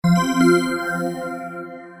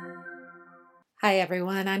Hi,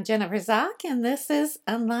 everyone. I'm Jennifer Zock, and this is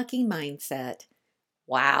Unlocking Mindset.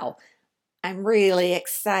 Wow, I'm really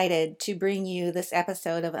excited to bring you this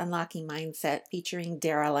episode of Unlocking Mindset featuring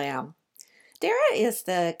Dara Lamb. Dara is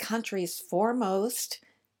the country's foremost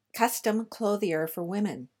custom clothier for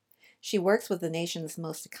women. She works with the nation's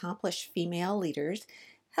most accomplished female leaders,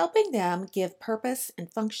 helping them give purpose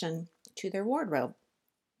and function to their wardrobe.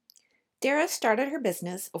 Dara started her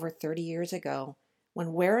business over 30 years ago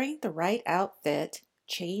when wearing the right outfit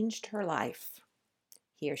changed her life.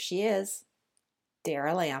 Here she is,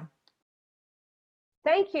 Dara Lamb.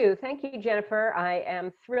 Thank you. Thank you, Jennifer. I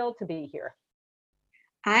am thrilled to be here.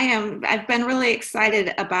 I've been really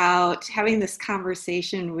excited about having this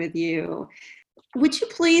conversation with you. Would you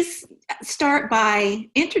please start by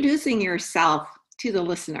introducing yourself to the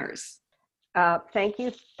listeners? Thank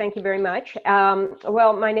you. Thank you very much.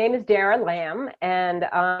 Well, my name is Dara Lamb, and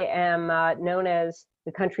I am known as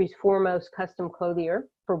the country's foremost custom clothier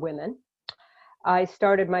for women. I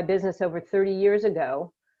started my business over 30 years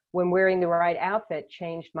ago when wearing the right outfit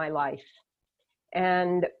changed my life.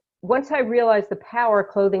 And once I realized the power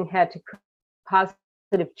clothing had to create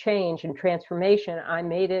positive change and transformation, I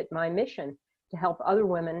made it my mission to help other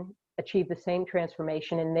women achieve the same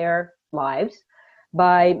transformation in their lives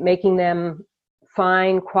by making them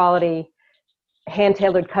fine quality,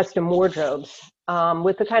 hand-tailored custom wardrobes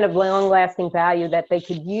with the kind of long-lasting value that they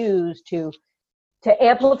could use to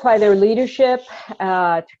amplify their leadership,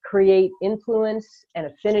 to create influence and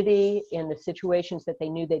affinity in the situations that they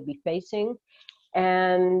knew they'd be facing,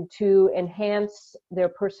 and to enhance their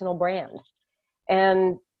personal brand.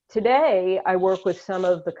 And today, I work with some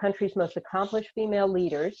of the country's most accomplished female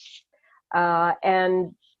leaders,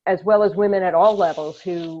 and as well as women at all levels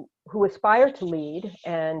who aspire to lead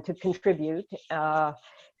and to contribute.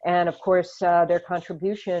 And of course, their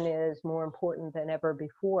contribution is more important than ever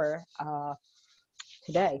before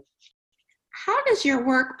today. How does your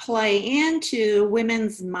work play into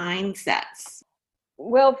women's mindsets?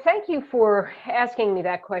 Well, thank you for asking me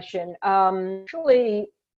that question. Actually,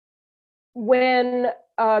 when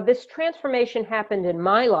this transformation happened in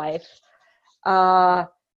my life, I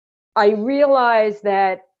realized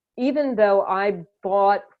that even though I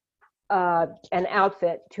bought an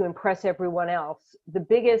outfit to impress everyone else, the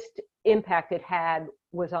biggest impact it had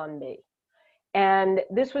was on me. And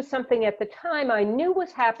this was something at the time I knew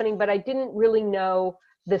was happening, but I didn't really know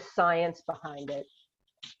the science behind it.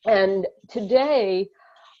 And today,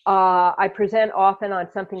 I present often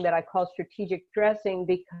on something that I call strategic dressing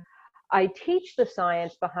because I teach the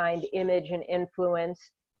science behind image and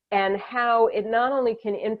influence and how it not only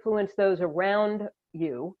can influence those around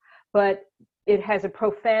you, but it has a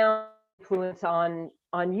profound influence on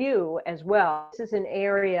you as well. This is an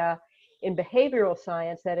area in behavioral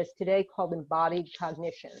science that is today called embodied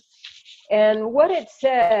cognition. And what it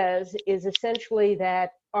says is essentially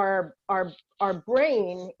that our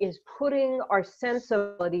brain is putting our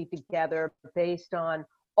sensibility together based on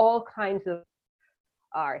all kinds of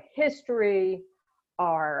our history,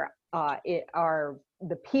 our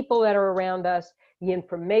the people that are around us, the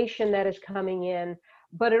information that is coming in,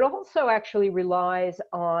 but it also actually relies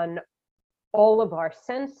on all of our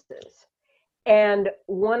senses. And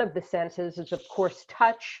one of the senses is, of course,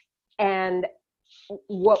 touch and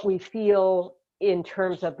what we feel in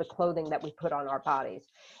terms of the clothing that we put on our bodies,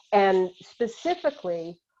 and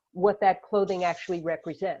specifically what that clothing actually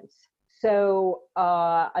represents. So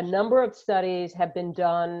a number of studies have been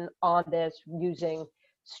done on this using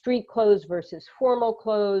street clothes versus formal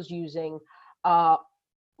clothes, using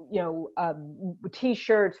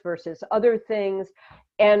t-shirts versus other things.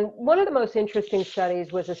 And one of the most interesting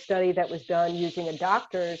studies was a study that was done using a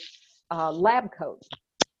doctor's lab coat.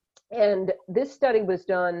 And this study was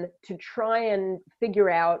done to try and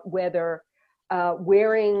figure out whether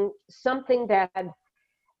wearing something that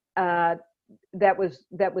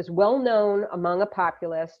was well known among a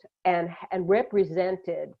populace and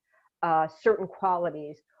represented certain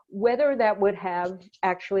qualities, whether that would have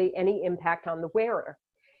actually any impact on the wearer.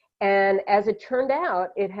 And as it turned out,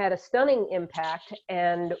 it had a stunning impact.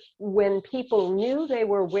 And when people knew they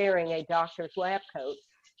were wearing a doctor's lab coat,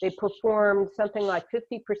 they performed something like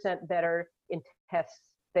 50% better in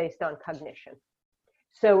tests based on cognition.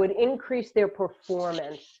 So it increased their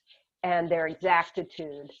performance and their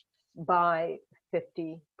exactitude by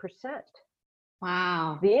 50%.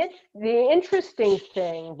 Wow. The interesting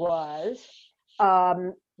thing was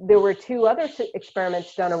there were two other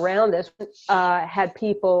experiments done around this. Had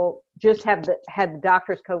people just had the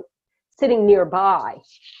doctor's coat sitting nearby,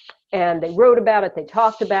 and they wrote about it, they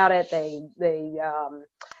talked about it,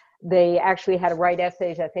 They actually had to write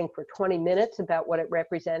essays, I think, for 20 minutes about what it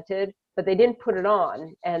represented, but they didn't put it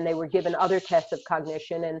on, and they were given other tests of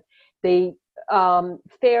cognition, and they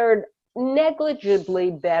fared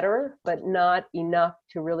negligibly better, but not enough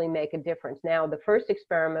to really make a difference. Now, the first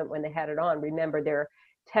experiment, when they had it on, remember, their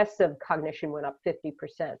tests of cognition went up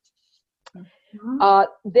 50%.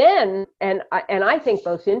 Then, and I think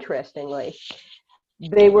most interestingly,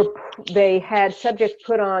 they had subjects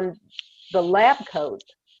put on the lab coat,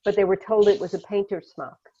 but they were told it was a painter's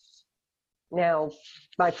smock. Now,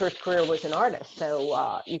 my first career was an artist,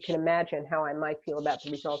 so you can imagine how I might feel about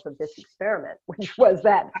the results of this experiment, which was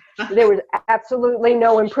that there was absolutely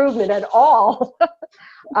no improvement at all.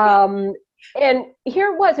 And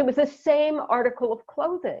here it was the same article of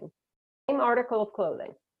clothing,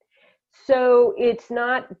 So it's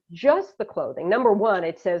not just the clothing. Number one,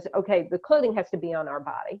 it says, okay, the clothing has to be on our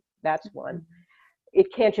body. That's one.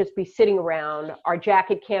 It can't just be sitting around. Our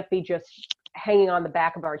jacket can't be just hanging on the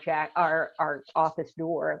back of our office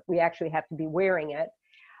door. We actually have to be wearing it.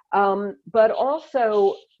 But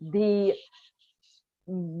also the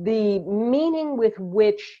meaning with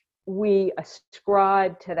which we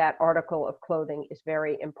ascribe to that article of clothing is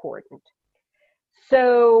very important.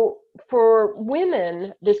 So for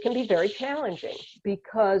women, this can be very challenging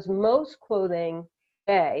because most clothing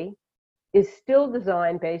today is still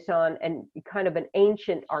designed based on kind of an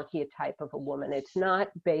ancient archetype of a woman. It's not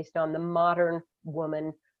based on the modern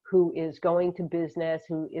woman who is going to business,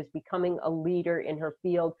 who is becoming a leader in her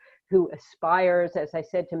field, who aspires, as I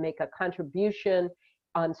said, to make a contribution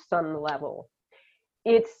on some level.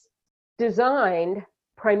 It's designed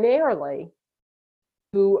primarily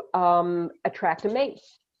to attract a mate.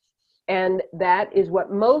 And that is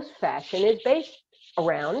what most fashion is based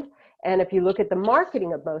around. And if you look at the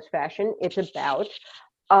marketing of most fashion, it's about,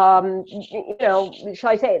 shall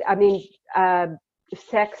I say it? I mean,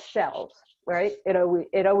 sex sells, right?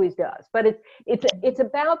 It always does. But it's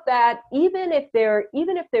about that. Even if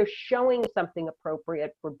they're showing something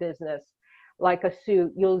appropriate for business, like a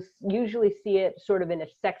suit, you'll usually see it sort of in a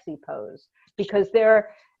sexy pose because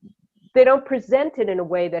they don't present it in a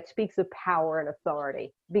way that speaks of power and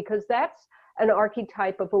authority, because that's an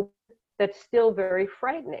archetype of that's still very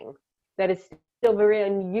frightening, that is still very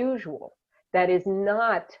unusual, that is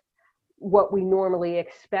not what we normally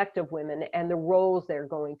expect of women and the roles they're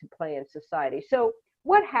going to play in society. So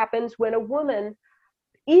what happens when a woman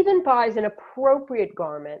even buys an appropriate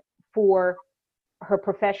garment for her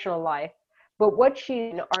professional life, but what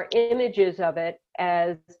are images of it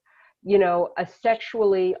as, a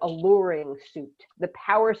sexually alluring suit, the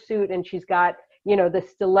power suit, and she's got, the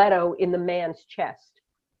stiletto in the man's chest.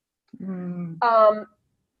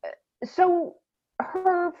 So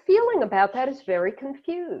her feeling about that is very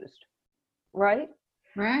confused, right?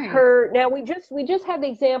 Right. Now we just had the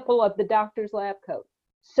example of the doctor's lab coat.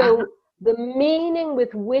 So the meaning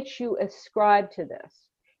with which you ascribe to this,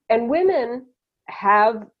 and women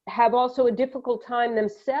have also a difficult time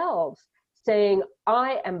themselves saying,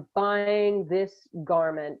 I am buying this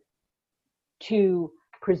garment to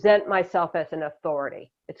present myself as an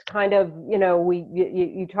authority. It's kind of,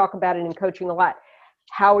 you talk about it in coaching a lot.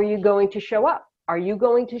 How are you going to show up? Are you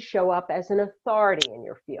going to show up as an authority in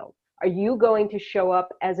your field? Are you going to show up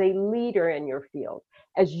as a leader in your field?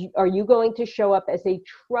 Are you going to show up as a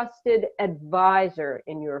trusted advisor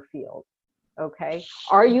in your field? Okay.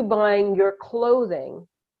 Are you buying your clothing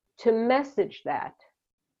to message that?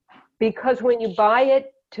 Because when you buy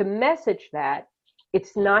it to message that,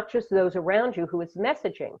 it's not just those around you who it's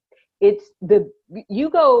messaging. It's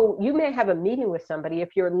you may have a meeting with somebody.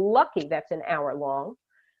 If you're lucky, that's an hour long,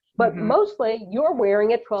 but mostly you're wearing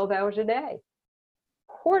it 12 hours a day.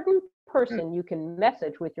 Important person you can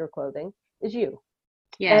message with your clothing is you.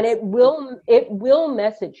 Yes. And it will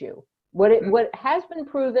message you. What has been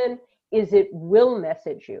proven is it will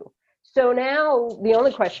message you. So now the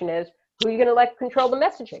only question is, who are you going to let control the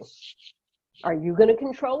messaging? Are you going to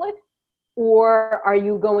control it? Or are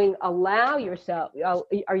you going to allow yourself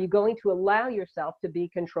to be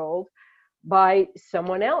controlled by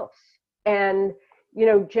someone else? And,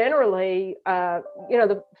 generally,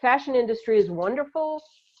 the fashion industry is wonderful,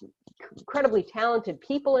 incredibly talented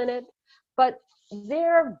people in it, but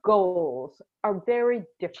their goals are very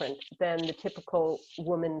different than the typical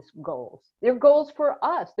woman's goals. Their goals for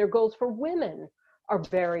us, their goals for women are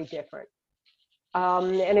very different.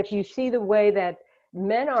 And if you see the way that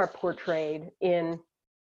men are portrayed in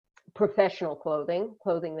professional clothing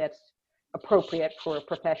that's appropriate for a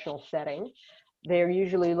professional setting, they're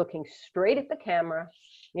usually looking straight at the camera.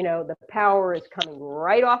 The power is coming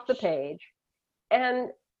right off the page.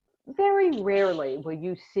 And very rarely will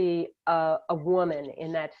you see a woman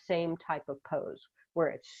in that same type of pose where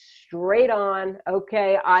it's straight on,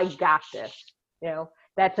 okay, I got this. You know,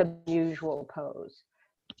 that's a usual pose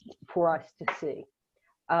for us to see.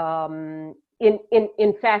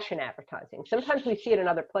 In fashion advertising. Sometimes we see it in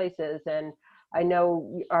other places, and I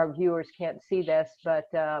know our viewers can't see this, but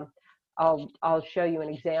I'll show you an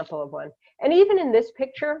example of one. And even in this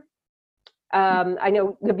picture, I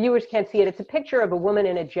know the viewers can't see it. It's a picture of a woman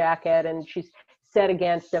in a jacket, and she's set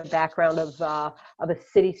against a background of a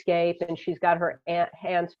cityscape, and she's got her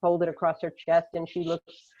hands folded across her chest, and she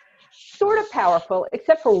looks sort of powerful,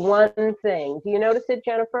 except for one thing. Do you notice it,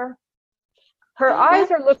 Jennifer? Her eyes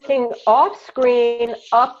are looking off screen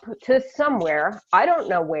up to somewhere. I don't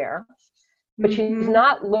know where, but she's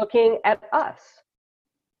not looking at us.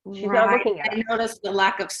 She's not looking at us. I noticed the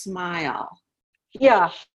lack of smile.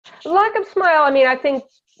 Yeah, lack of smile. I mean, I think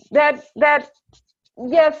that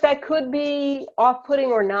yes, that could be off-putting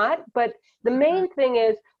or not. But the main thing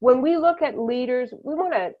is when we look at leaders, when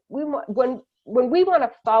we want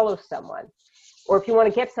to follow someone, or if you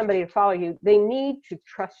want to get somebody to follow you, they need to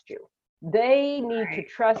trust you. They need to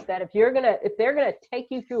trust that if they're gonna take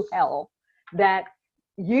you through hell, that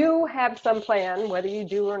you have some plan, whether you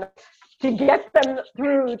do or not, to get them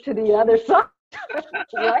through to the other side,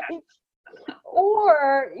 right?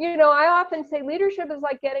 Or, you know, I often say leadership is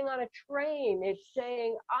like getting on a train. It's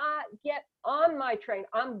saying, get on my train.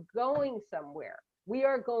 I'm going somewhere. We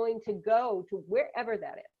are going to go to wherever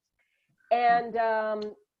that is. And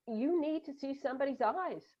you need to see somebody's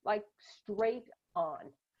eyes, like straight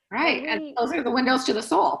on. Right. And those are the windows to the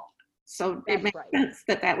soul. So it makes sense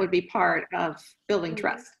that that would be part of building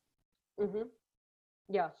trust.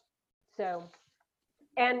 Yeah. So,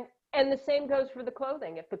 and the same goes for the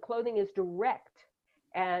clothing. If the clothing is direct,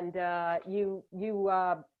 and you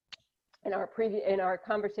in our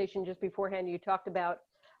conversation just beforehand, you talked about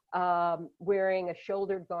wearing a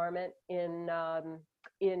shouldered garment in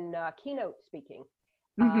keynote speaking,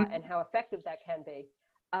 and how effective that can be.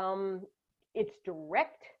 It's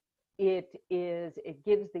direct. It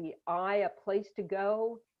gives the eye a place to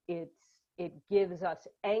go. It gives us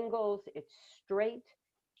angles. It's straight.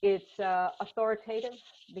 It's authoritative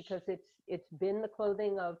because it's been the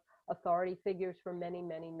clothing of authority figures for many,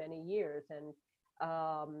 many, many years. And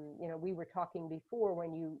you know, we were talking before,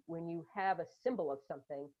 when you have a symbol of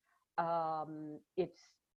something,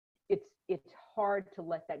 it's hard to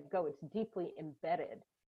let that go. It's deeply embedded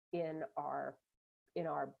in our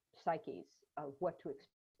psyches of what to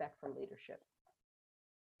expect from leadership.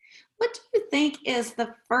 What do you think is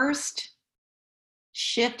the first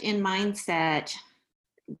shift in mindset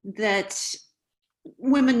that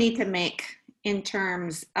women need to make in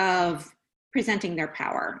terms of presenting their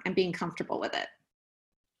power and being comfortable with it?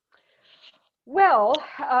 Well,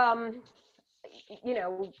 you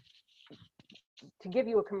know, to give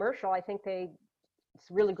you a commercial, I think it's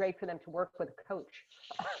really great for them to work with a coach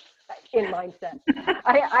in mindset.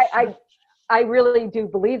 I really do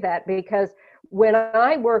believe that, because when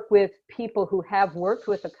I work with people who have worked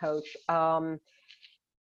with a coach,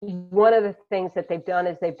 one of the things that they've done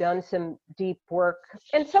is they've done some deep work,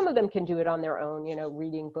 and some of them can do it on their own, you know,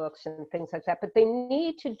 reading books and things like that, but they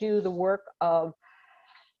need to do the work of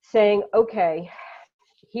saying, okay,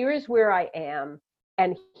 here is where I am,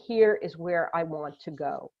 and here is where I want to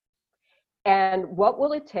go. And what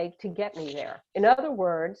will it take to get me there? In other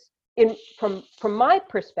words, from my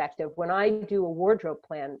perspective, when I do a wardrobe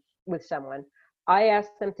plan with someone, I ask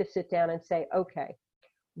them to sit down and say, okay,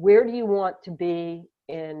 where do you want to be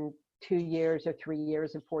in 2 years or 3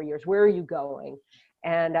 years or 4 years? Where are you going?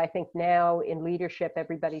 And I think now in leadership,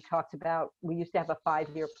 everybody talks about, we used to have a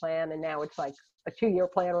 5-year plan, and now it's like a 2-year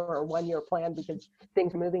plan or a 1-year plan because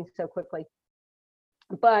things are moving so quickly.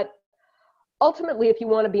 But ultimately, if you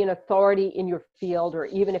want to be an authority in your field, or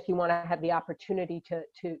even if you want to have the opportunity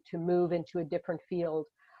to move into a different field,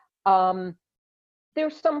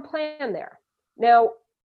 there's some plan there. Now,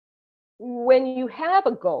 when you have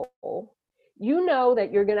a goal, you know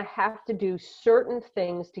that you're going to have to do certain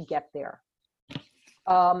things to get there.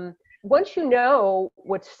 Once you know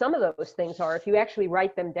what some of those things are, if you actually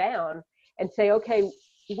write them down and say, okay,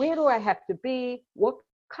 where do I have to be? What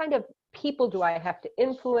kind of people do I have to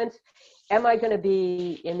influence? Am I going to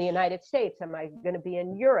be in the United States? Am I going to be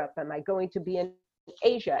in Europe? Am I going to be in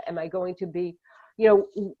Asia? Am I going to be, you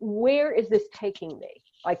know, where is this taking me?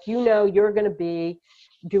 Like, you know, you're going to be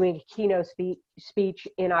doing a keynote speech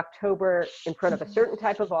in October in front of a certain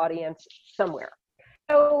type of audience somewhere.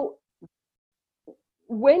 So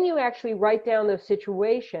when you actually write down those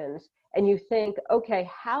situations and you think, okay,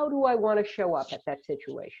 how do I want to show up at that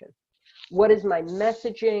situation? What is my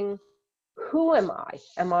messaging? Who am I?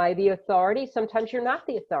 Am I the authority? Sometimes you're not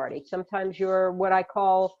the authority. Sometimes you're what I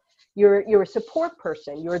call you're a support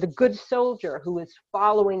person. You're the good soldier who is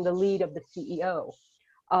following the lead of the CEO.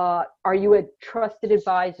 Are you a trusted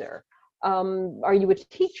advisor? Are you a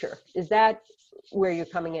teacher? Is that where you're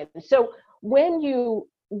coming in? So when you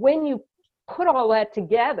put all that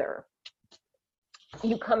together,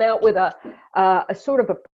 you come out with a sort of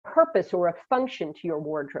a purpose or a function to your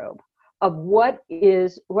wardrobe of what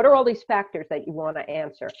are all these factors that you want to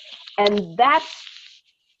answer. And that's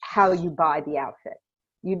how you buy the outfit.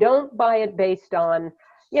 You don't buy it based on,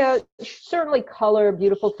 certainly color,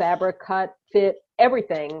 beautiful fabric, cut, fit,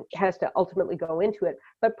 everything has to ultimately go into it.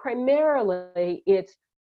 But primarily it's,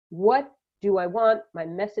 what do I want my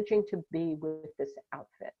messaging to be with this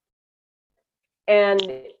outfit?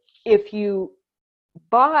 And if you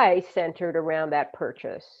buy centered around that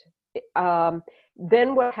purchase,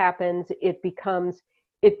 then what happens, it becomes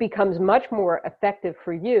much more effective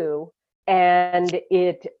for you, and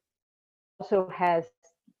it also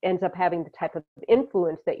ends up having the type of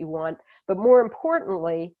influence that you want. But more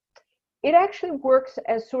importantly, it actually works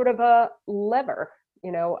as sort of a lever,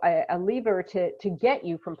 a lever to get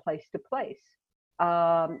you from place to place.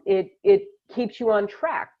 It keeps you on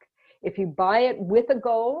track. If you buy it with a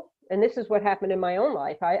goal, and this is what happened in my own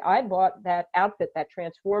life, I bought that outfit that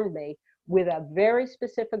transformed me with a very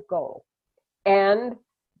specific goal. And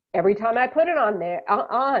every time I put it on,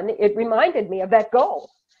 it reminded me of that goal.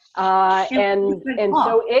 And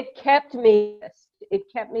so it kept me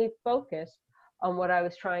focused on what I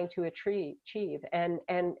was trying to achieve. And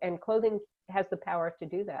clothing has the power to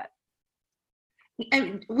do that.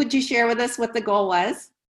 And would you share with us what the goal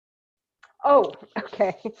was? Oh,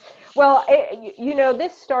 okay. Well,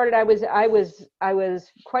 this started, I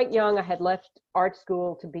was quite young. I had left art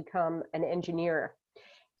school to become an engineer.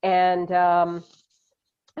 And I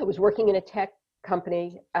was working in a tech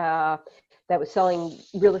company that was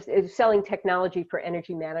selling technology for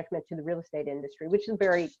energy management to the real estate industry, which is a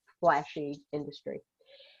very flashy industry.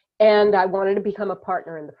 And I wanted to become a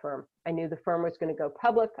partner in the firm. I knew the firm was going to go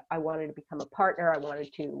public. I wanted to become a partner. I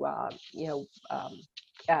wanted to,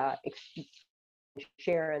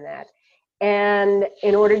 share in that. And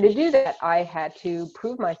in order to do that, I had to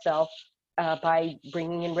prove myself by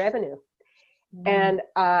bringing in revenue. Mm-hmm. And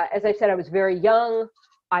as I said, I was very young.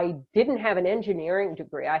 I didn't have an engineering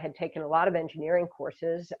degree. I had taken a lot of engineering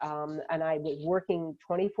courses, and I was working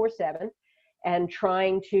 24/7 and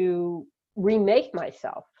trying to remake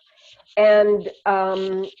myself. And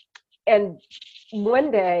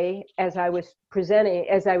one day, as I was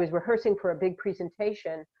rehearsing for a big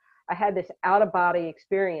presentation, I had this out-of-body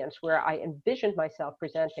experience where I envisioned myself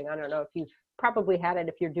presenting. I don't know if you've probably had it.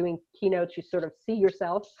 If you're doing keynotes, you sort of see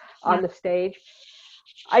yourself on the stage.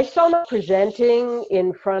 I saw myself presenting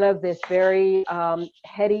in front of this very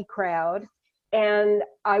heady crowd, and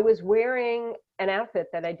I was wearing an outfit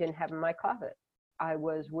that I didn't have in my closet. I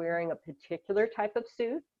was wearing a particular type of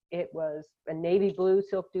suit. It was a navy blue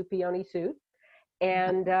silk dupioni suit.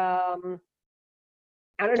 And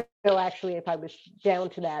I don't know actually if I was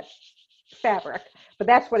down to that fabric, but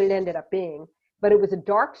that's what it ended up being. But it was a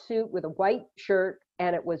dark suit with a white shirt,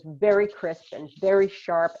 and it was very crisp and very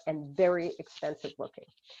sharp and very expensive looking.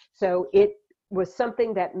 So it was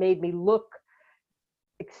something that made me look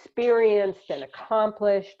experienced and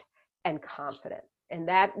accomplished and confident. And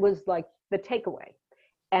that was like the takeaway.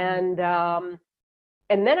 And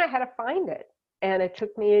then I had to find it, and it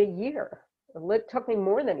took me a year. It took me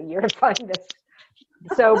more than a year to find this.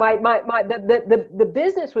 So the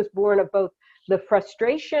business was born of both the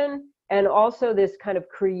frustration and also this kind of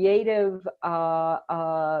creative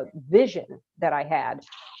vision that I had.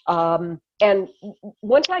 And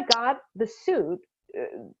once I got the suit,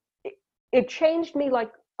 it changed me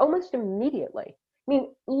like almost immediately. I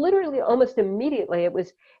mean, literally almost immediately. It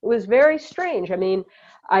was very strange. I mean,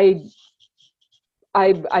 I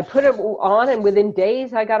put it on, and within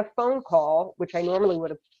days I got a phone call, which I normally would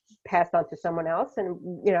have passed on to someone else. And,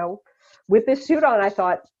 with this suit on, I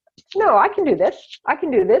thought, no, I can do this.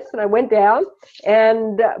 And I went down,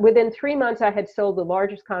 and within 3 months I had sold the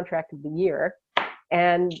largest contract of the year.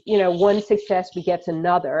 And, one success begets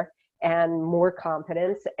another, and more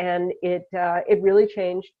confidence. And it really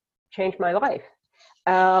changed my life.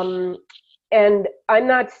 And I'm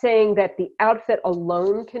not saying that the outfit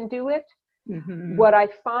alone can do it. Mm-hmm. What I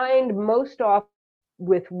find most often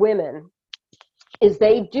with women is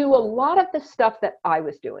they do a lot of the stuff that I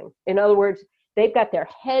was doing. In other words, they've got their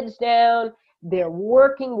heads down, they're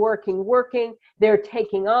working. They're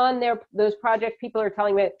taking on those projects. People are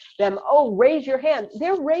telling them, oh, raise your hand.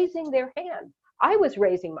 They're raising their hand. I was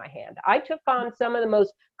raising my hand. I took on some of the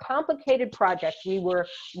most complicated projects we were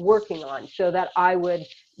working on so that I would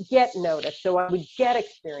get noticed, so I would get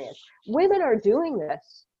experience. Women are doing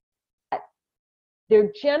this.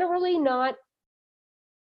 They're generally not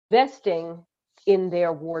investing in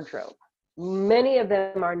their wardrobe. Many of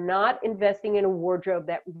them are not investing in a wardrobe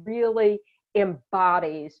that really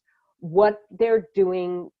embodies what they're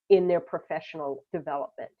doing in their professional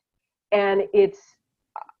development. And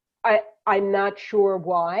I'm not sure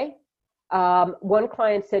why. One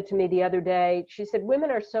client said to me the other day, she said, women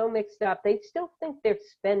are so mixed up. They still think they're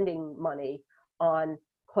spending money on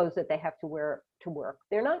clothes that they have to wear to work.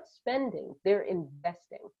 They're not spending, they're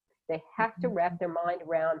investing. They have to wrap their mind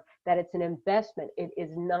around that it's an investment. It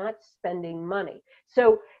is not spending money.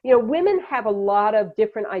 So, women have a lot of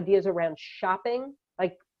different ideas around shopping.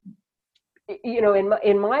 Like,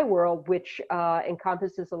 in my world, which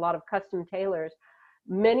encompasses a lot of custom tailors,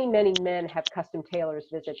 many men have custom tailors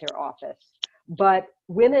visit their office. But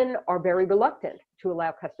women are very reluctant to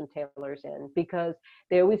allow custom tailors in because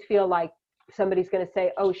they always feel like somebody's going to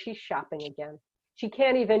say, oh, she's shopping again. She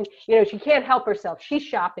can't even, she can't help herself. She's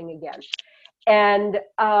shopping again. And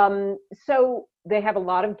so they have a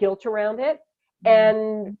lot of guilt around it.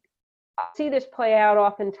 And I see this play out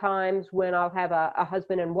oftentimes when I'll have a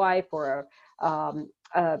husband and wife or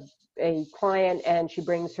a client and she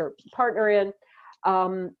brings her partner in,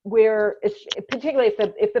 where particularly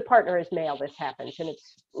if the partner is male, this happens. And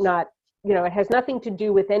it's not, it has nothing to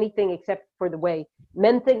do with anything except for the way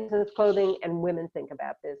men think of business clothing and women think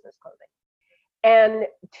about business clothing. And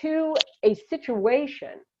to a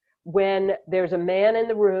situation when there's a man in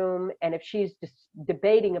the room and if she's just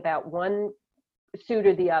debating about one suit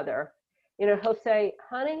or the other, he'll say,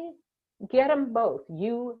 honey, get them both,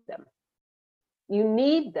 use them. You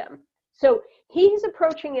need them. So he's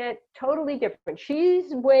approaching it totally different.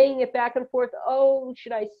 She's weighing it back and forth. Oh,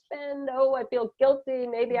 should I spend? Oh, I feel guilty.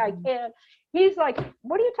 Maybe I can't. He's like,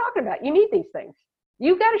 what are you talking about? You need these things.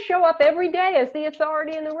 You've got to show up every day as the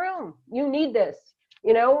authority in the room. You need this,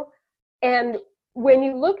 And when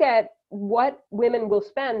you look at what women will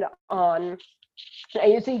spend on, I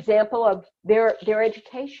use the example of their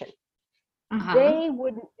education. They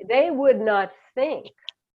would not think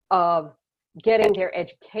of getting their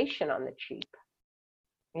education on the cheap.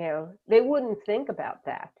 They wouldn't think about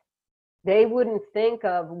that. They wouldn't think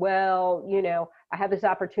of, well, I have this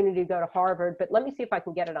opportunity to go to Harvard, but let me see if I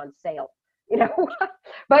can get it on sale.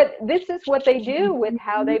 But this is what they do with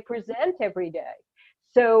how they present every day.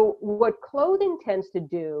 So what clothing tends to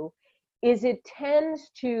do is it tends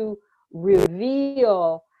to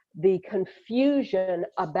reveal the confusion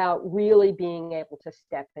about really being able to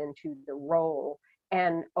step into the role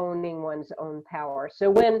and owning one's own power. So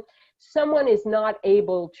when someone is not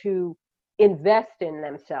able to invest in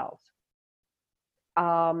themselves,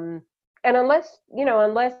 and unless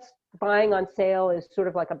buying on sale is sort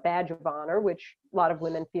of like a badge of honor, which a lot of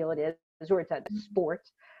women feel it is, or it's a sport,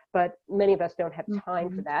 but many of us don't have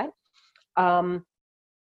time for that.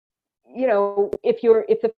 If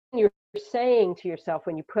the thing you're saying to yourself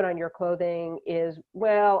when you put on your clothing is,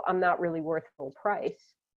 well, I'm not really worth full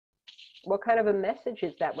price, what kind of a message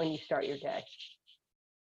is that when you start your day?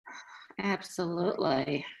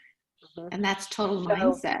 Absolutely. And that's total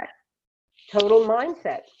mindset. Total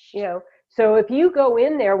mindset, So if you go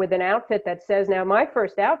in there with an outfit that says, now my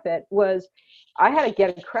first outfit was, I had to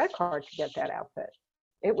get a credit card to get that outfit.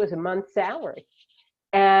 It was a month's salary.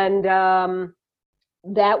 And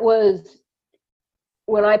that was,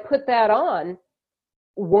 when I put that on,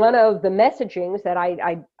 one of the messagings that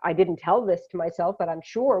I didn't tell this to myself, but I'm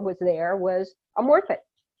sure was there was, I'm worth it.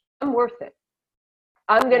 I'm worth it.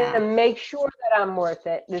 I'm going to make sure that I'm worth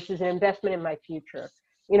it. This is an investment in my future.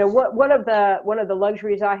 One of the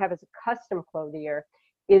luxuries I have as a custom clothier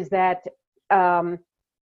is that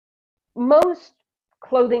most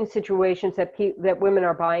clothing situations that women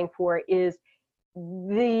are buying for is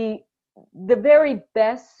the very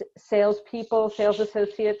best salespeople, sales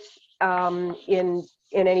associates in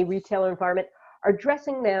any retailer environment are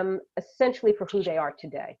dressing them essentially for who they are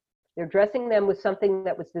today. They're dressing them with something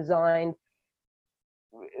that was designed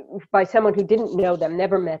by someone who didn't know them,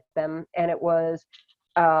 never met them, and it was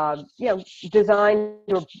designed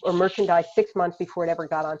or merchandised 6 months before it ever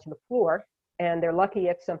got onto the floor. And they're lucky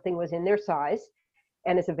if something was in their size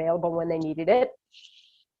and is available when they needed it.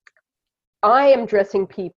 I am dressing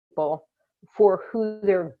people for who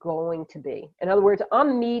they're going to be. In other words,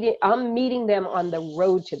 I'm meeting them on the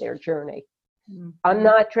road to their journey. Mm-hmm. I'm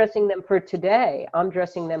not dressing them for today. I'm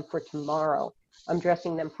dressing them for tomorrow. I'm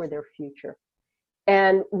dressing them for their future.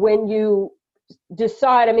 And when you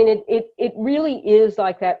decide, I mean, it really is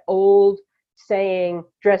like that old saying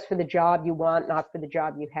dress for the job you want, not for the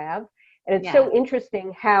job you have. And it's Yeah. so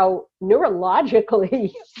interesting how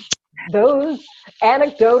neurologically those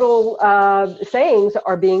anecdotal sayings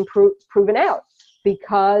are being proven out,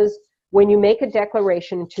 because when you make a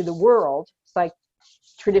declaration to the world, it's like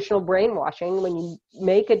traditional brainwashing. When you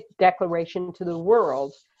make a declaration to the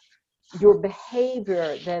world, your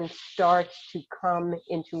behavior then starts to come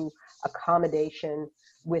into accommodation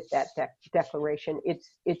with that declaration.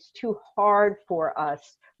 It's too hard for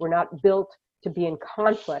us. We're not built to be in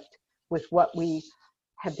conflict with what we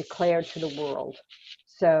have declared to the world.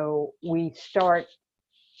 So we start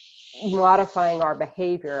modifying our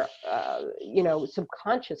behavior,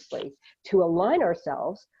 subconsciously, to align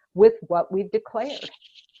ourselves with what we've declared.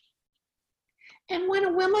 And when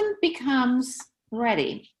a woman becomes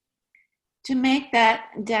ready to make that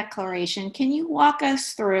declaration, can you walk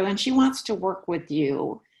us through, and she wants to work with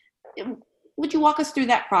you, would you walk us through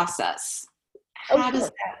that process? How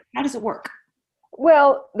does it work?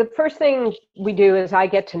 Well, the first thing we do is I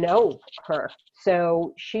get to know her.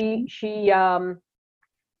 So she'll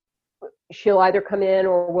either come in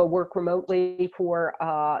or we'll work remotely for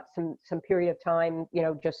some period of time,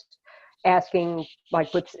 just asking,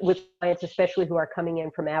 like with clients, especially who are coming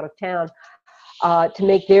in from out of town, to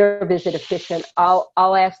make their visit efficient. I'll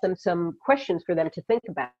ask them some questions for them to think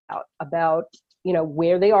about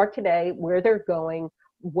where they are today, where they're going,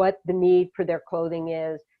 what the need for their clothing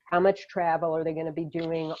is, how much travel are they going to be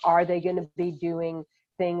doing, are they going to be doing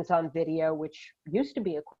things on video, which used to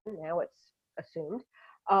be now it's assumed,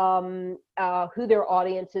 who their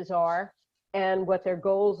audiences are, and what their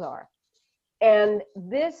goals are. And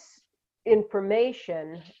this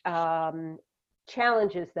information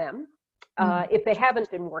challenges them. If they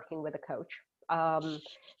haven't been working with a coach,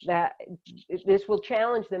 that this will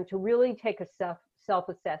challenge them to really take a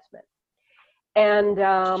self-assessment. And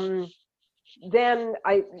then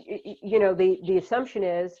the assumption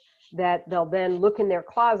is that they'll then look in their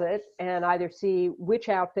closet and either see which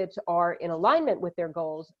outfits are in alignment with their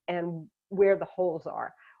goals and where the holes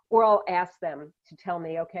are. Or I'll ask them to tell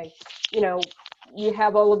me, okay, you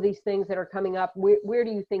have all of these things that are coming up. Where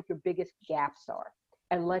do you think your biggest gaps are?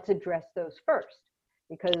 And let's address those first,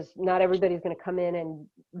 because not everybody's going to come in and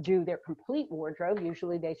do their complete wardrobe.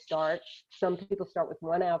 Usually some people start with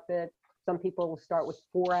one outfit. Some people will start with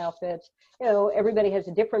 4 outfits. Everybody has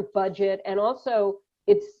a different budget. And also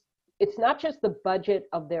it's not just the budget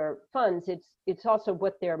of their funds. It's also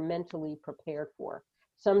what they're mentally prepared for.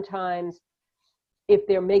 Sometimes if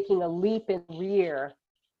they're making a leap in career,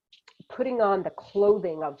 putting on the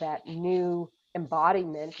clothing of that new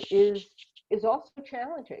embodiment is also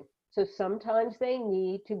challenging. So sometimes they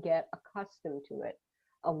need to get accustomed to it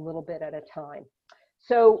a little bit at a time.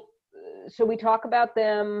 So we talk about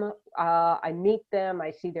them. I meet them.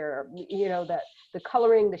 I see their, the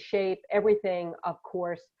coloring, the shape, everything, of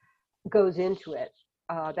course, goes into it.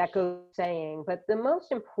 That goes saying. But the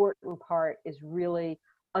most important part is really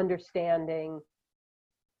understanding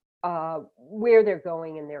where they're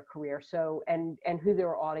going in their career. So and who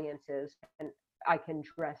their audience is, and I can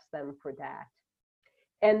dress them for that.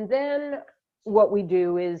 And then what we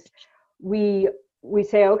do is we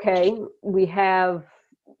say, okay, we have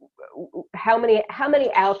how many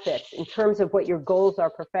outfits in terms of what your goals are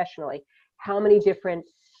professionally. How many different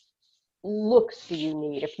looks do you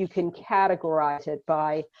need? If you can categorize it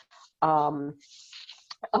by the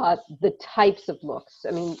types of looks.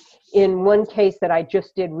 I mean, in one case that I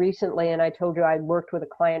just did recently, and I told you I worked with a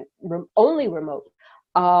client only remote,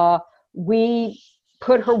 we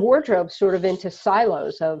put her wardrobe sort of into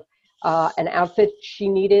silos of an outfit she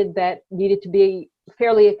needed that needed to be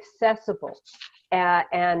fairly accessible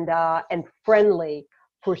and friendly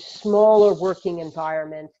for smaller working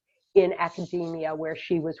environments in academia, where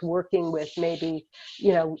she was working with maybe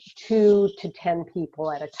 2 to 10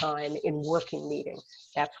 people at a time in working meetings.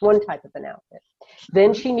 That's one type of an outfit.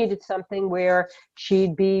 Then she needed something where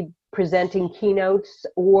she'd be presenting keynotes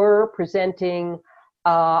or presenting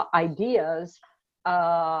ideas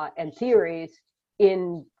and theories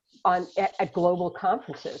at global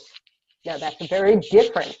conferences. Now that's a very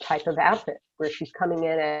different type of outfit, where she's coming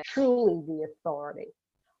in as truly the authority.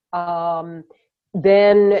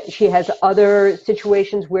 Then she has other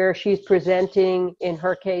situations where she's presenting, in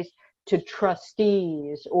her case, to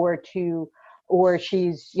trustees or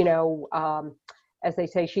she's, as they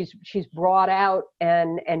say, she's brought out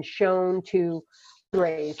and shown to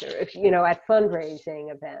fundraiser, at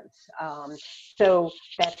fundraising events. So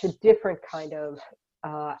that's a different kind of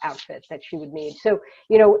outfit that she would need. So,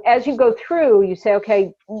 as you go through, you say,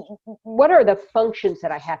 okay, what are the functions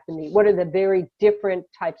that I have to meet? What are the very different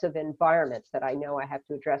types of environments that I know I have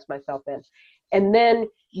to address myself in? And then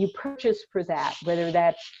you purchase for that, whether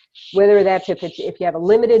that's if you have a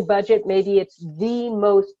limited budget, maybe it's the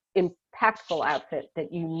most impactful outfit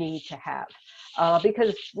that you need to have.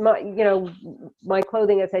 Because my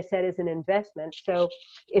clothing, as I said, is an investment. So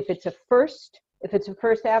if it's a first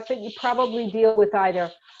outfit, you probably deal with either,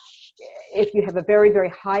 if you have a very, very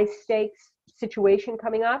high stakes situation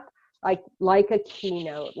coming up, like a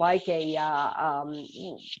keynote, like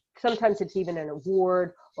sometimes it's even an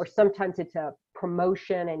award, or sometimes it's a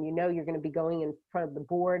promotion and you're going to be going in front of the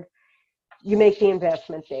board, you make the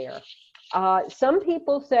investment there. Some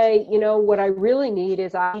people say, what I really need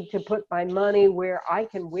is I need to put my money where I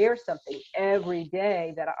can wear something every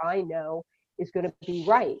day that I know is going to be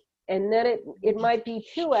right. And then it might be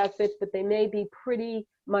two outfits, but they may be pretty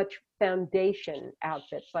much foundation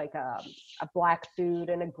outfits, like a black suit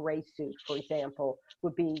and a gray suit, for example,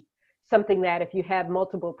 would be something that if you have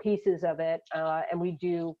multiple pieces of it, and we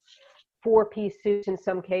do 4-piece suits in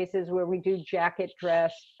some cases where we do jacket,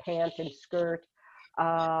 dress, pant, and skirt,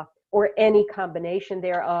 or any combination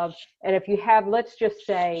thereof. And if you have, let's just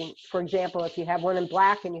say, for example, if you have one in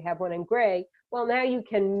black and you have one in gray, well, now you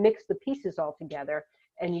can mix the pieces all together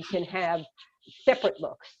and you can have separate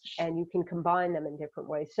looks and you can combine them in different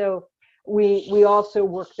ways. So we also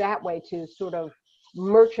work that way to sort of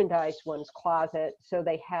merchandise one's closet so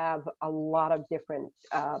they have a lot of different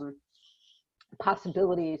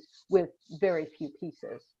possibilities with very few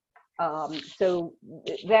pieces. So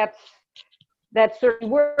that's sort of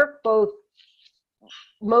work both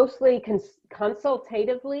mostly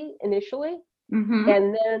consultatively initially. Mm-hmm.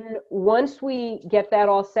 And then once we get that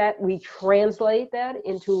all set, we translate that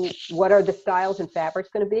into what are the styles and fabrics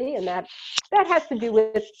going to be. And that has to do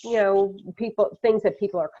with, things that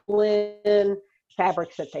people are in,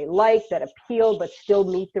 fabrics that they like, that appeal, but still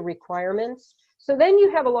meet the requirements. So then you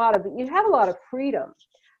have a lot of freedom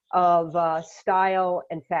of style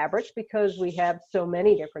and fabrics, because we have so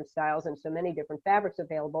many different styles and so many different fabrics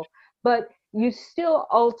available, but you still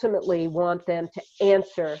ultimately want them to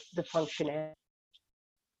answer the functionality.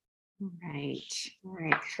 Right.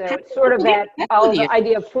 So it's sort of that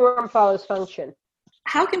idea of form follows function.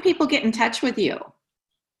 How can people get in touch with you?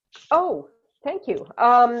 Oh, thank you.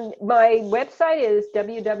 My website is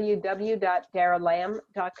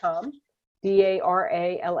www.daralamb.com.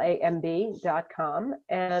 DARALAMB.com,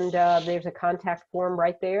 and there's a contact form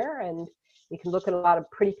right there, and you can look at a lot of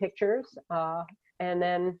pretty pictures, and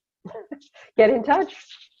then get in touch.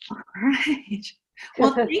 All right.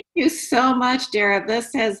 Well, thank you so much, Dara.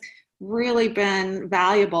 This has really been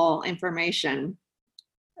valuable information.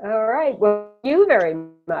 All right. Well, thank you very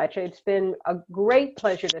much. It's been a great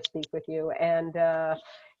pleasure to speak with you, and a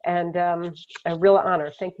real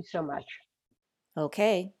honor. Thank you so much.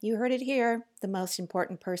 Okay, you heard it here. The most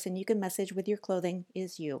important person you can message with your clothing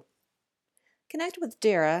is you. Connect with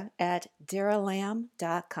Dara at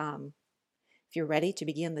daralamb.com. If you're ready to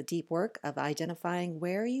begin the deep work of identifying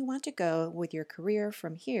where you want to go with your career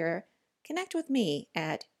from here, connect with me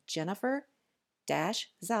at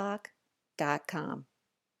jennifer-zock.com.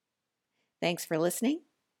 Thanks for listening.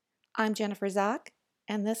 I'm Jennifer Zock,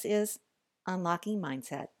 and this is Unlocking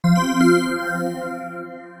Mindset.